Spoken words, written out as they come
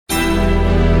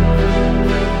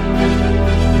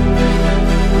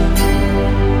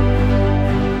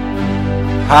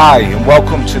Hi, and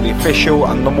welcome to the official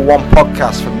and number one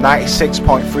podcast from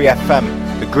 96.3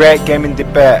 FM, The Great Gaming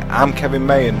Debate. I'm Kevin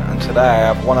Mayen, and today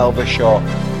I have one hell of a show.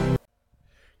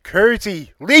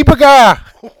 Curdy Lieberger!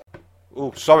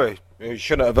 Oh, sorry, you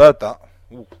shouldn't have heard that.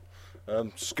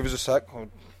 Just give us a sec.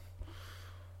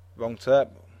 Wrong tape.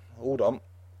 Hold on.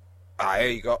 Here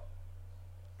you go.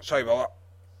 Sorry about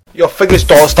that. Your figures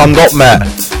don't stand up, mate.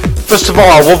 First of all,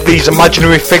 I love these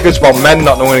imaginary figures about men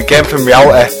not knowing a game from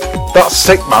reality. That's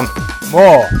sick, man.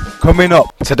 More coming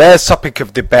up. Today's topic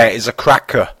of debate is a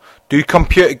cracker. Do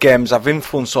computer games have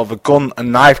influence over gun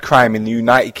and knife crime in the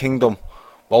United Kingdom?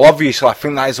 Well, obviously, I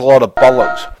think that is a load of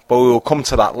bollocks, but we will come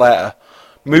to that later.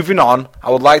 Moving on,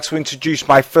 I would like to introduce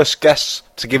my first guest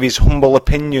to give his humble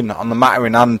opinion on the matter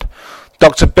in hand.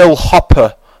 Dr. Bill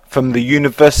Hopper from the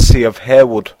University of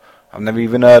Harewood. I've never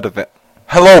even heard of it.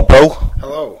 Hello, Bill.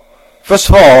 Hello. First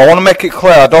of all, I want to make it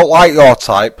clear I don't like your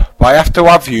type, but I have to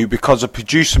have you because a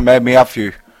producer made me have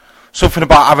you. Something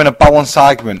about having a balanced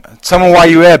argument. Tell me why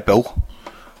you're here, Bill.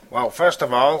 Well, first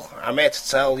of all, I'm here to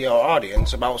tell your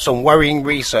audience about some worrying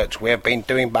research we have been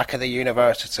doing back at the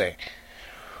university.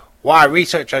 What our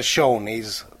research has shown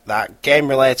is that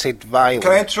game-related violence...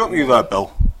 Can I interrupt you there,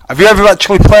 Bill? Have you ever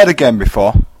actually played a game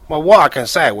before? Well, what I can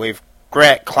say with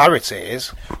great clarity is...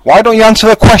 Why don't you answer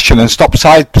the question and stop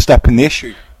sidestepping the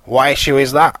issue? What issue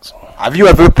is that? Have you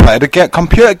ever played a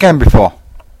computer game before?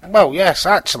 Well, yes,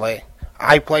 actually.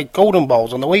 I played Golden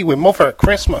Balls on the Wii with Mother at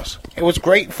Christmas. It was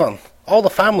great fun. All the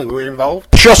family were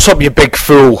involved. Shut up, you big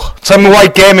fool. Tell me why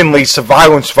gaming leads to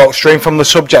violence without straying from the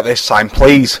subject this time,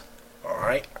 please.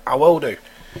 Alright, I will do.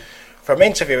 From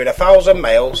interviewing 1,000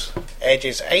 males,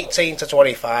 ages 18 to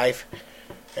 25,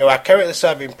 who are currently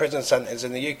serving prison sentences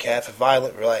in the UK for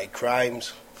violent-related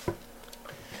crimes,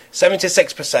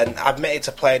 76% admitted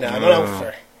to playing an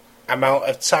unhealthy amount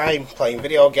of time playing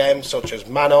video games such as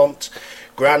Manhunt,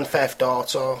 Grand Theft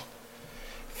Auto.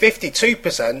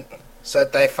 52%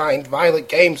 said they find violent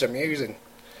games amusing.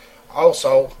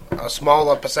 Also, a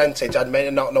smaller percentage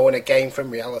admitted not knowing a game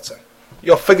from reality.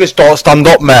 Your figures don't stand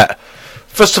up, mate.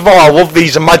 First of all, I love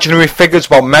these imaginary figures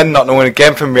about men not knowing a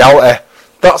game from reality.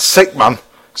 That's sick, man.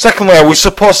 Secondly, are we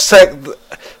supposed to take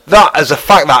that as a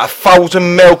fact that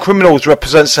 1,000 male criminals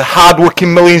represents the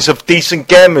hard-working millions of decent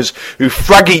gamers who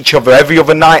frag each other every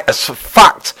other night as a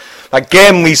fact that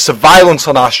game leads to violence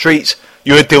on our streets?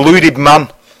 You're a deluded man.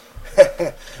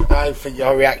 I think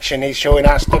your reaction is showing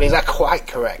our studies are quite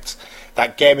correct.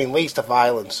 That gaming leads to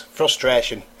violence,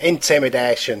 frustration,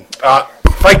 intimidation.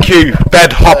 Thank you,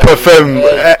 Bed Hopper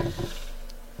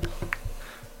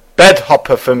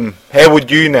from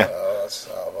Harewood Uni.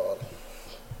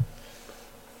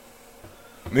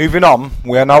 Moving on,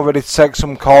 we are now ready to take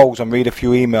some calls and read a few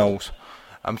emails.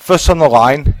 And first on the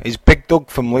line is Big Doug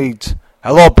from Leeds.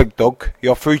 Hello, Big Doug.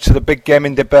 You're through to the Big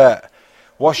Gaming Debate.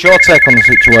 What's your take on the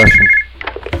situation?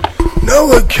 No,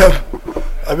 look, Kev.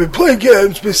 I've been playing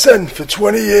games with Sen for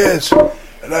 20 years,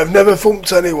 and I've never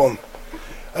thumped anyone.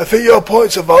 I think your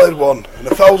point's a valid one, and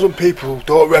 1,000 people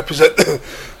don't represent the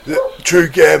true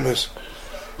gamers.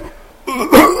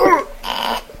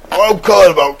 What I'm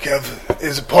calling about, Kev,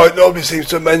 is a point nobody seems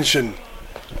to mention.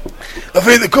 I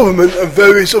think the government and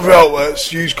various other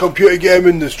outlets use computer game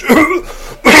industry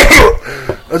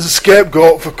as a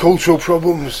scapegoat for cultural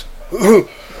problems that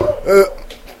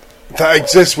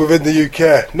exist within the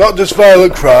UK. Not just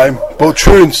violent crime, but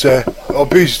truancy,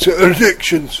 obesity and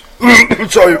addictions.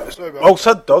 Sorry Well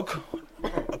said, Doug.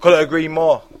 I couldn't agree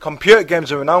more. Computer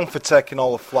games are renowned for taking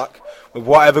all the flack with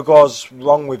whatever goes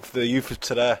wrong with the youth of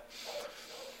today.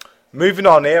 Moving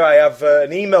on here, I have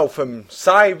an email from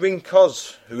Cy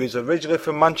Rinkoz, who is originally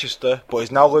from Manchester, but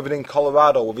is now living in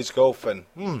Colorado with his girlfriend.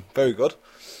 Very good.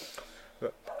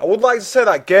 I would like to say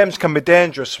that games can be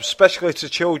dangerous, especially to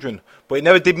children, but it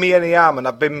never did me any harm, and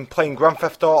I've been playing Grand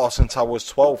Theft Auto since I was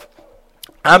 12.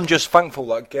 I'm just thankful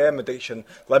that game addiction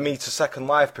led me to Second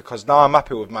Life, because now I'm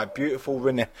happy with my beautiful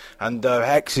Rinny and her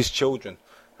ex's children.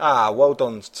 Well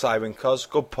done, Cy Rinkoz.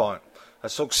 Good point. A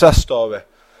success story.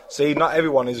 See, not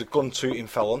everyone is a gun-tooting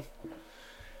felon.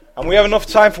 And we have enough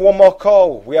time for one more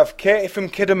call. We have Katie from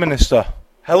Kidderminster.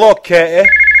 Hello, Katie.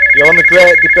 You're on the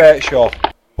Great Debate Show.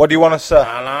 What do you want to say?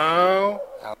 Hello?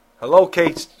 Hello,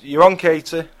 Katie. You're on,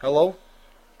 Katie. Hello?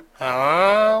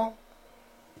 Hello?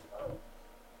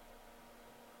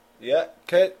 Yeah,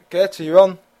 Katie, you're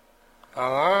on.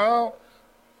 Hello?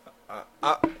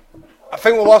 I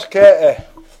think we lost Katie.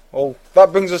 Well,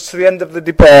 that brings us to the end of the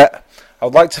debate. I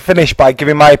would like to finish by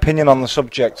giving my opinion on the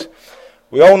subject.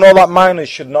 We all know that minors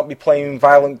should not be playing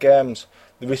violent games.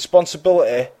 The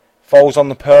responsibility falls on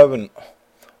the parent.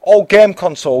 All game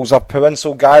consoles have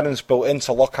parental guidance built in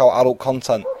to lock out adult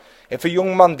content. If a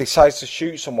young man decides to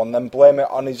shoot someone, then blame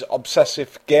it on his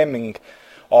obsessive gaming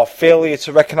or failure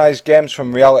to recognise games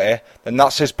from reality, then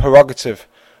that's his prerogative.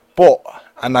 But,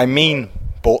 and I mean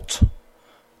but,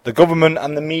 the government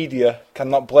and the media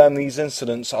cannot blame these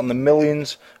incidents on the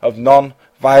millions of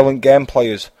non-violent game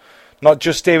players, not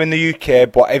just here in the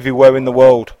UK but everywhere in the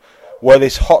world, where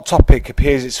this hot topic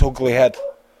appears its ugly head.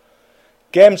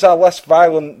 Games are less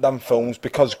violent than films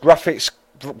because graphics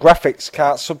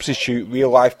can't substitute real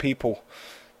life people.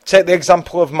 Take the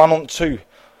example of Manhunt 2.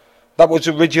 That was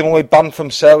originally banned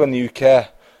from sale in the UK.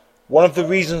 One of the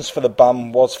reasons for the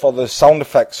ban was for the sound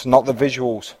effects, not the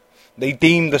visuals. They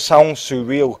deemed the sounds too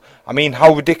real. I mean,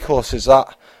 how ridiculous is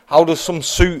that? How does some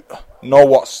suit know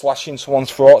what slashing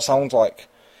someone's throat sounds like?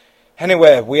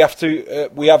 Anyway, we have to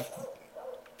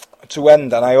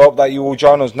end, and I hope that you will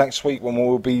join us next week when we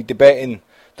will be debating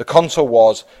the console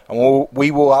wars, and we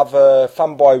will have a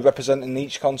fanboy representing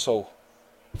each console.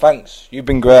 Thanks, you've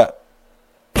been great.